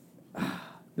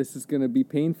this is going to be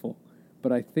painful.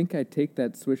 But I think I take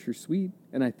that Swisher Sweet,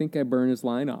 and I think I burn his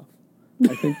line off.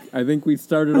 I think we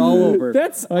started all over.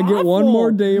 That's I get one awful.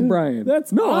 more day of Brian.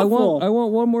 That's no, awful. I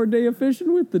want one more day of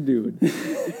fishing with the dude.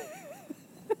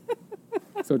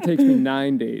 So it takes me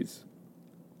 9 days.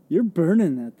 You're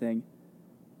burning that thing.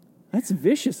 That's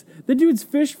vicious. The dude's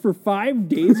fished for 5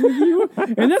 days with you,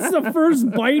 and that's the first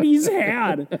bite he's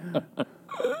had.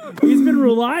 He's been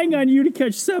relying on you to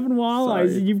catch 7 walleyes,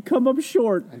 Sorry. and you've come up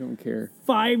short I don't care.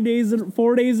 4 days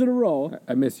in a row.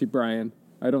 I miss you, Brian.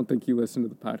 I don't think you listen to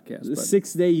the podcast. The But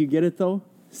 6th day, you get it though.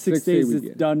 6 day days, we it's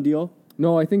get it. done deal.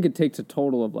 no, I think it takes a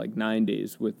total of like 9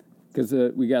 days because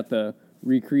we got the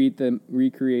recreate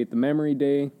the memory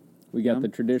day, we got the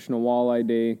traditional walleye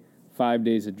day, 5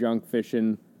 days of junk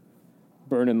fishing,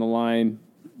 burning the line.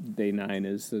 Day 9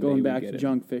 is the Going day we back get to it.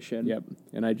 junk fishing. Yep,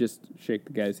 and I just shake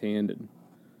the guy's hand and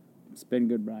It's been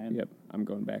good, Brian. yep, I'm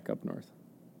going back up north.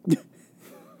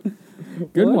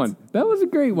 Good Well, one. That was a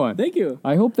great one. Thank you.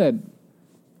 I hope that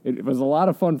it was a lot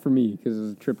of fun for me because it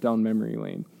was a trip down memory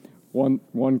lane.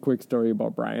 One quick story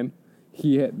about Brian.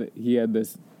 He had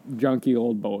this junky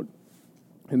old boat,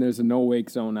 and there's a no wake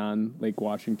zone on Lake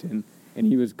Washington, and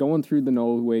he was going through the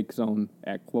no wake zone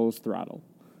at closed throttle,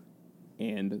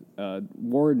 and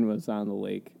Warden was on the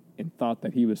lake and thought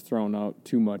that he was throwing out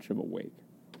too much of a wake.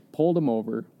 Pulled him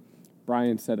over.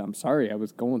 Brian said, "I'm sorry, I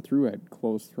was going through at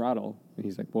closed throttle," and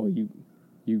he's like, "Well,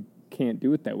 you can't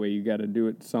do it that way. You got to do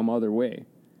it some other way."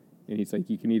 And he's like,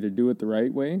 "You can either do it the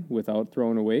right way without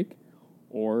throwing a wake,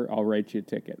 or I'll write you a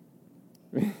ticket."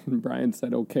 And Brian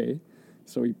said, "Okay."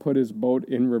 So he put his boat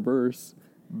in reverse,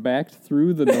 backed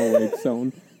through the no-wake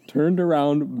zone, turned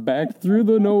around, backed through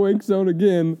the no-wake zone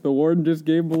again. The warden just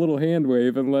gave him a little hand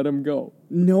wave and let him go.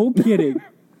 No kidding.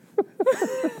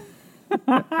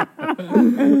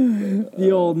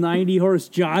 The old 90-horse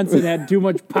Johnson had too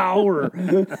much power.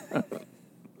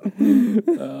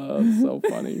 It's so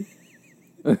funny.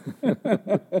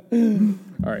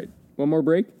 All right, one more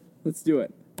break? Let's do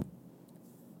it.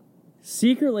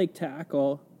 Secret Lake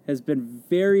Tackle has been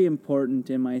very important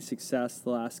in my success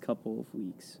the last couple of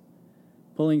weeks.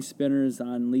 Pulling spinners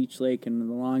on Leech Lake and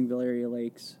the Longville area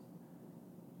lakes.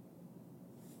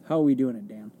 How are we doing it,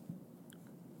 Dan?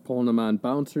 Pulling them on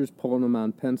bouncers, pulling them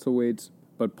on pencil weights,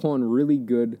 but pulling really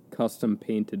good custom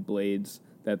painted blades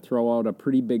that throw out a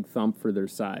pretty big thump for their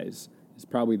size is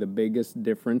probably the biggest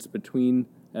difference between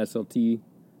SLT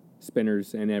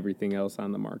spinners and everything else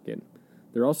on the market.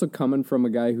 They're also coming from a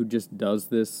guy who just does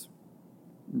this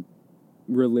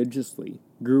religiously,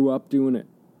 grew up doing it,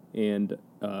 and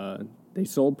they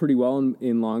sold pretty well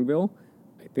in Longville.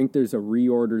 I think there's a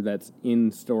reorder that's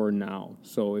in store now.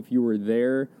 So if you were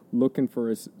there looking for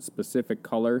a specific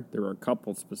color, there were a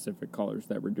couple specific colors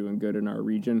that were doing good in our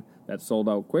region that sold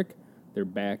out quick. They're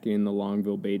back in the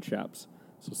Longville bait shops.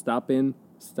 So stop in,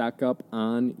 stock up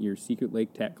on your Secret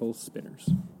Lake Tackle spinners.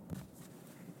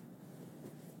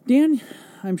 Dan,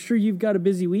 I'm sure you've got a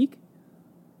busy week.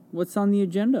 What's on the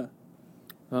agenda?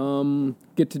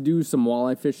 Get to do some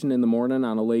walleye fishing in the morning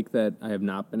on a lake that I have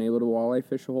not been able to walleye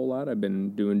fish a whole lot. I've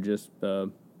been doing just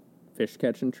fish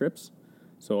catching trips,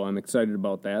 so I'm excited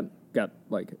about that. Got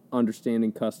like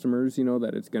understanding customers,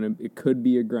 that it could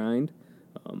be a grind,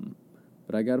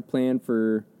 but I got a plan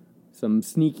for some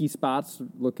sneaky spots.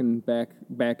 Looking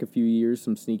back a few years,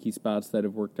 some sneaky spots that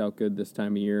have worked out good this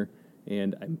time of year,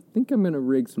 and I think I'm gonna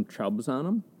rig some chubs on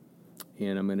them,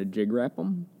 and I'm gonna jig wrap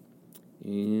them.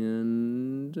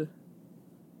 And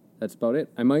that's about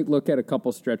it. I might look at a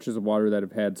couple stretches of water that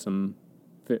have had some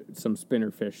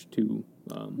spinner fish too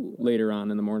later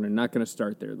on in the morning. Not going to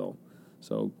start there though.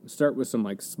 So start with some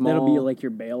like small. That'll be like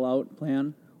your bailout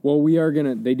plan. Well,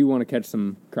 they do want to catch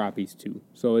some crappies too.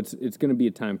 So it's going to be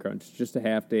a time crunch. Just a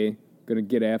half day. Going to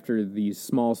get after these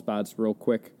small spots real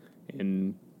quick,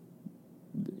 and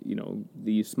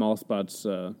these small spots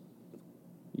they're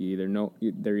either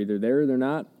there or they're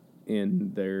not.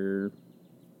 And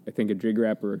I think a jig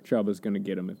wrap or a chub is going to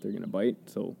get them if they're going to bite.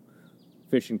 So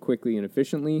fishing quickly and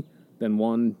efficiently, then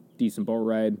one decent boat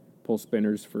ride, pull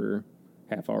spinners for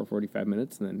half hour, 45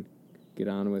 minutes, and then get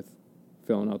on with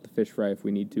filling out the fish fry if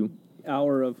we need to.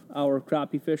 Hour of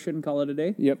crappie fishing, call it a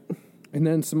day. Yep. And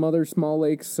then some other small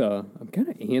lakes. I'm kind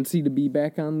of antsy to be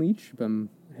back on Leech.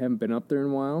 Haven't been up there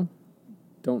in a while.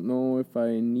 Don't know if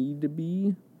I need to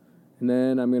be. And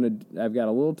then I've got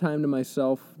a little time to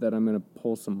myself that I'm going to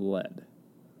pull some lead.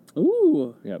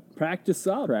 Ooh. Yep. Practice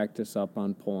up. Practice up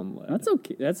on pulling lead. That's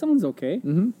okay. That sounds okay.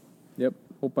 Mm-hmm. Yep.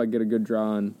 Hope I get a good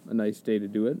draw on a nice day to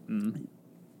do it. And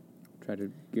try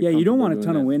to get You don't want a comfortable ton doing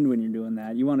of that. wind when you're doing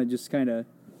that. You want to just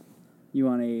you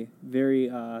want a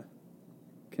very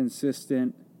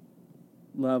consistent,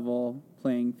 level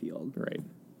playing field Right.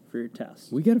 for your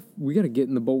test. We gotta get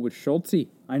in the boat with Schultze.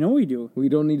 I know we do. We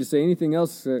don't need to say anything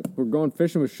else. We're going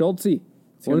fishing with Schultze.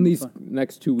 One gonna of be these fun.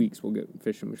 next 2 weeks, we'll get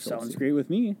fishing with Schultze. Sounds great with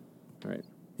me. All right.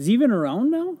 Is he even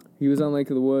around now? He was on Lake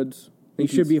of the Woods. He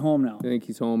should be home now. I think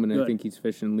he's home, and I Good. think he's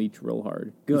fishing Leech real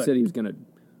hard. Good. He said he was going to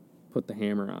put the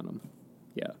hammer on him.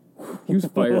 Yeah. He was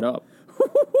fired up.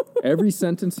 Every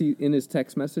sentence in his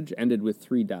text message ended with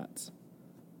 3 dots. ...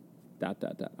 I'm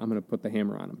going to put the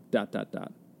hammer on him. ...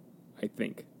 I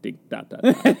think. ...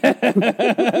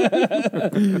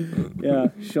 Yeah,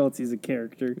 Schultz, he's a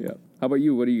character. Yeah. How about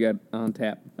you? What do you got on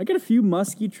tap? I got a few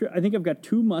muskie trips. I think I've got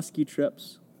 2 muskie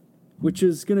trips, which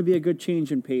is going to be a good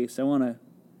change in pace. I want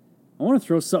to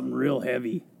throw something real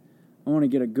heavy. I want to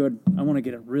get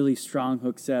a really strong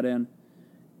hook set in.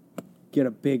 Get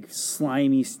a big,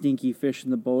 slimy, stinky fish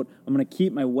in the boat. I'm going to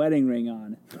keep my wedding ring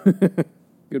on.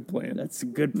 Good plan. That's a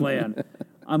good plan.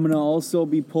 I'm going to also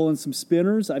be pulling some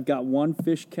spinners. I've got 2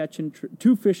 fish catching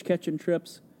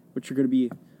trips, which are going to be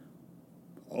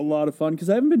a lot of fun because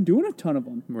I haven't been doing a ton of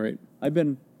them. Right.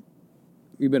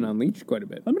 You've been on leech quite a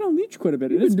bit. I've been on leech quite a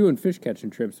bit. You've been doing fish catching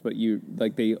trips, but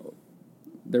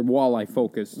they're walleye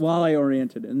focused. Walleye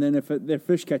oriented. And then if they're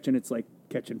fish catching, it's like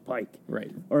catching pike.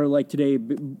 Right. Or like today,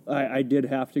 I did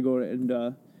have to go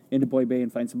into Boy Bay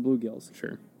and find some bluegills.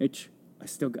 Sure. Which I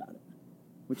still got it,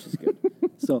 which is good.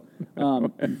 So, I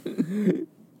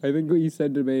think what you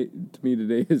said to me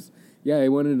today is, yeah, I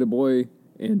went into Boy,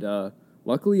 and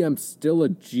luckily I'm still a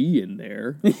G in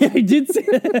there. Yeah, I did say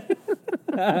that.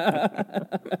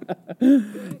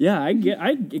 Yeah, I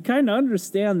kind of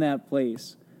understand that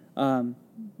place,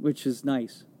 which is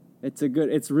nice.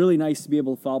 It's really nice to be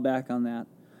able to fall back on that.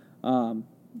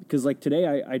 Because like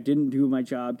today, I didn't do my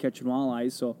job catching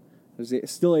walleyes, so I was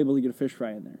still able to get a fish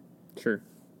fry in there. Sure.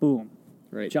 Boom.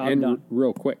 Right. Job and done.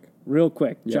 real quick. Real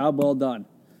quick. Yeah. Job well done.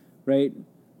 Right?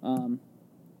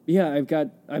 Yeah,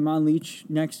 I'm on leech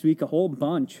next week a whole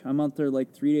bunch. I'm out there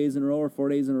like 3 days in a row or 4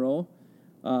 days in a row.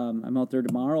 I'm out there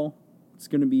tomorrow. It's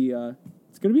gonna be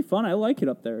fun. I like it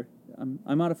up there.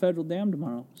 I'm out of Federal Dam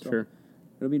tomorrow. So Sure.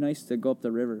 it'll be nice to go up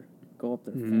the river. Go up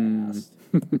there fast.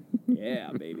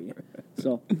 Yeah, baby.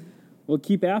 So we'll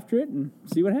keep after it and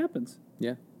see what happens.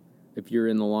 Yeah. If you're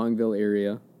in the Longville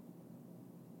area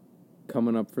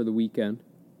coming up for the weekend,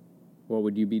 what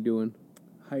would you be doing?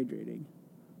 Hydrating.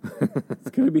 It's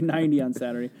going to be 90 on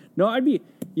Saturday. No, I'd be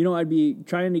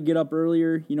trying to get up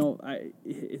earlier.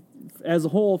 As a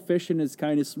whole, fishing is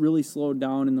kind of really slowed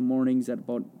down in the mornings at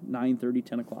about 9:30,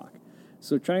 10 o'clock.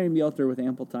 So trying to be out there with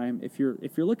ample time. If you're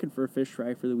looking for a fish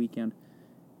fry for the weekend,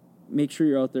 make sure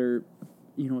you're out there,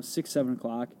 6, 7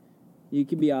 o'clock. You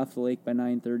can be off the lake by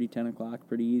 9:30, 10 o'clock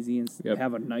pretty easy and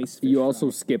have a nice fish You also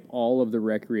fry. skip all of the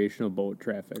recreational boat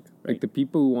traffic. Right. Like the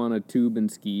people who want to tube and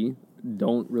ski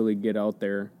don't really get out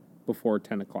there before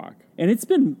 10 o'clock. And it's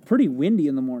been pretty windy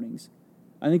in the mornings.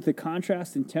 I think the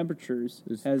contrast in temperatures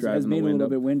has driving the made it a wind little up.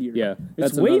 bit windier. Yeah,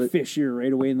 It's that's way another- fishier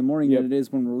right away in the morning Yep. than it is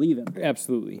when we're leaving.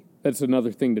 Absolutely. That's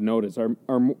another thing to notice. Our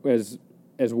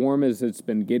as warm as it's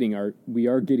been getting, we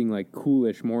are getting like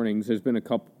coolish mornings. There's been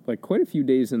quite a few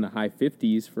days in the high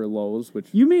 50s for lows,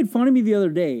 which You made fun of me the other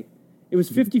day. It was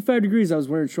 55 degrees. I was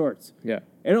wearing shorts. yeah.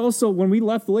 And also, when we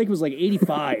left the lake, it was like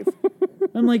 85.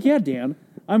 I'm like, yeah, Dan,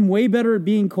 I'm way better at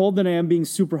being cold than I am being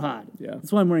super hot. Yeah.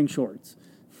 That's why I'm wearing shorts.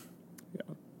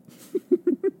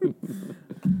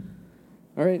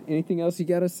 All right. Anything else you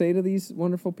got to say to these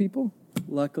wonderful people?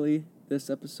 Luckily, this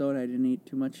episode, I didn't eat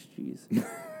too much cheese.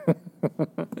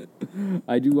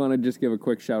 I do want to just give a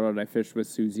quick shout out. I fished with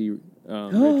Susie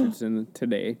Richardson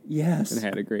today. Yes. And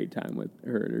had a great time with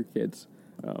her and her kids,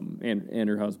 and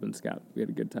her husband Scott. We had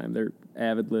a good time. They're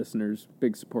avid listeners,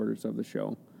 big supporters of the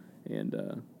show,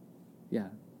 and yeah,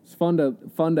 it's fun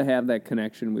to have that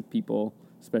connection with people,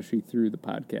 especially through the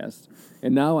podcast.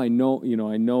 And now I know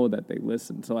that they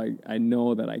listen, so I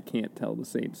know that I can't tell the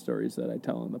same stories that I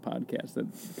tell on the podcast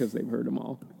because they've heard them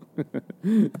all.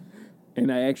 And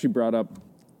I actually brought up,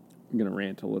 I'm going to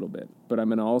rant a little bit, but I'm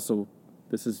going to also,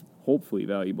 this is hopefully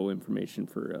valuable information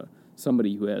for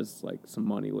somebody who has like some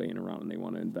money laying around and they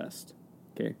want to invest.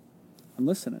 Okay. I'm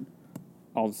listening.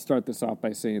 I'll start this off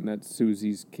by saying that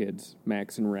Susie's kids,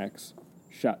 Max and Rex,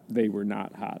 they were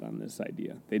not hot on this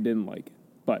idea. They didn't like it.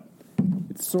 But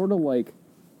it's sort of like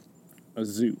a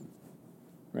zoo,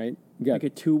 right? You got Like a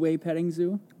two-way petting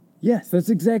zoo? Yes, that's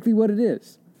exactly what it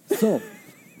is. So,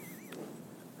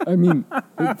 I mean,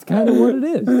 it's kind of what it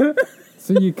is.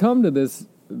 So you come to this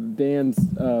Dan's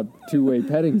two-way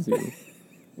petting zoo,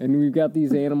 and we've got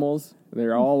these animals.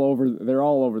 They're all over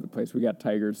the place. We got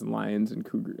tigers and lions and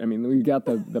cougars. I mean, we've got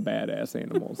the badass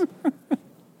animals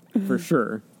for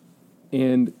sure.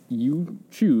 And you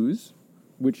choose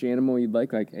which animal you'd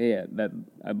like. Like, hey,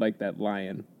 I'd like that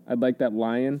lion. I'd like that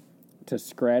lion to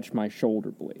scratch my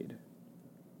shoulder blade.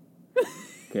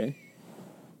 Okay.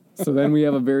 So then we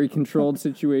have a very controlled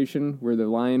situation where the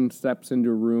lion steps into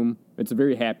a room. It's a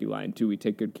very happy lion, too. We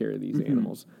take good care of these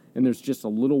animals. And there's just a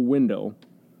little window,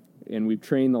 and we've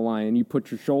trained the lion. You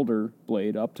put your shoulder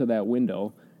blade up to that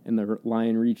window, and the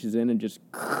lion reaches in and just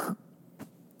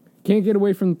can't get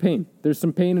away from the pain. There's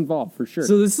some pain involved for sure.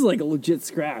 So this is like a legit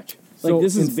scratch. So Like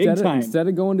this is big time. Instead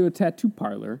of going to a tattoo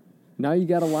parlor, now you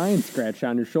got a lion scratch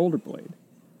on your shoulder blade.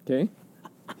 Okay,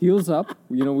 heals up.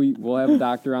 You know, we'll have a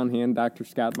doctor on hand. Dr.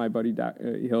 Scott, my buddy,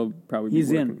 he'll probably be He's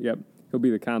working. in. Yep, he'll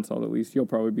be the consult at least. You'll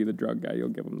probably be the drug guy. You'll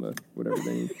give them the whatever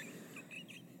they need.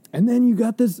 And then you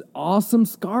got this awesome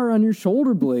scar on your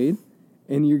shoulder blade,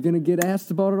 and you're gonna get asked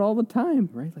about it all the time,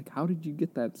 right? Like, how did you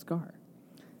get that scar?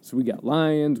 So we got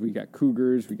lions, we got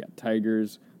cougars, we got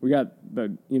tigers, we got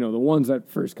the ones that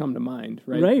first come to mind,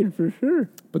 right? Right, for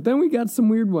sure. But then we got some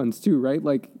weird ones too, right?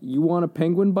 Like, you want a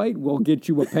penguin bite? We'll get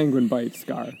you a penguin bite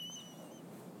scar.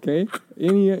 Okay?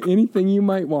 Anything you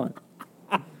might want.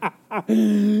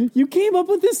 You came up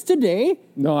with this today?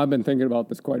 No, I've been thinking about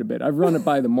this quite a bit. I've run it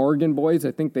by the Morgan boys.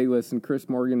 I think they listen. Chris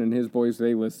Morgan and his boys,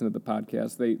 they listen to the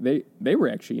podcast. They were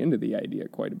actually into the idea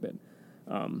quite a bit.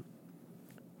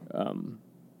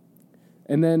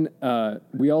 And then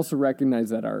we also recognize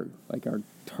that our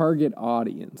target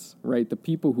audience, right? The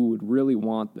people who would really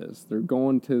want this, they're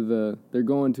going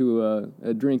to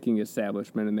a drinking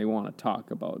establishment and they want to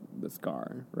talk about the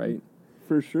scar, right?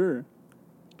 For sure.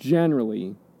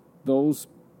 Generally, those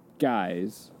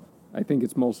guys, I think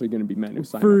it's mostly going to be men who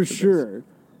sign up For for sure. this,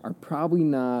 are probably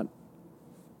not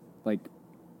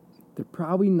they're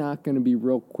probably not going to be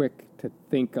real quick to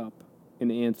think up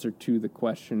an answer to the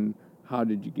question, how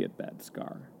did you get that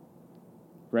scar?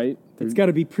 Right? It's got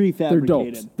to be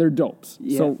prefabricated. They're dopes.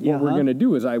 Yeah, so what we're uh-huh. going to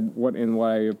do is what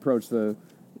I approach the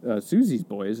Susie's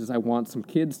boys is I want some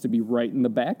kids to be writing the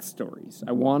backstories.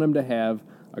 I want them to have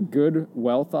a good,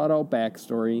 well thought out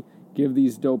backstory. Give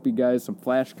these dopey guys some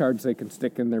flashcards they can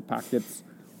stick in their pockets.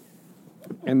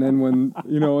 And then when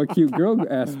a cute girl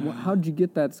asks, well, "How'd you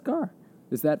get that scar?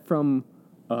 Is that from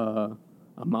a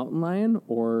mountain lion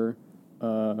or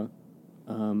a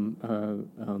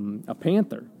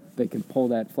panther?" They can pull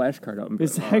that flashcard out. And be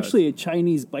It's like, actually a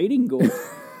Chinese biting goat.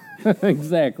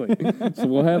 Exactly. So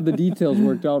we'll have the details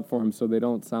worked out for them so they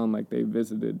don't sound like they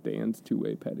visited Dan's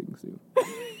two-way petting zoo.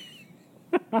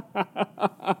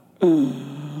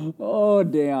 Oh,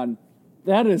 Dan.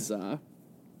 That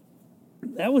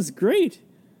was great.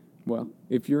 Well,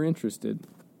 if you're interested,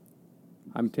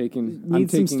 I'm taking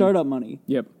Some startup money.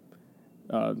 Yep.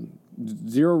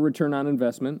 Zero return on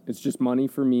investment. It's just money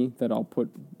for me that I'll put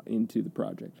into the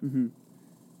project. Mm-hmm.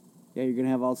 Yeah, you're going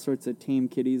to have all sorts of tame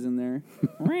kitties in there.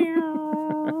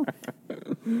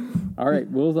 All right,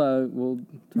 we'll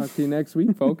talk to you next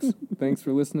week, folks. Thanks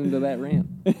for listening to that rant.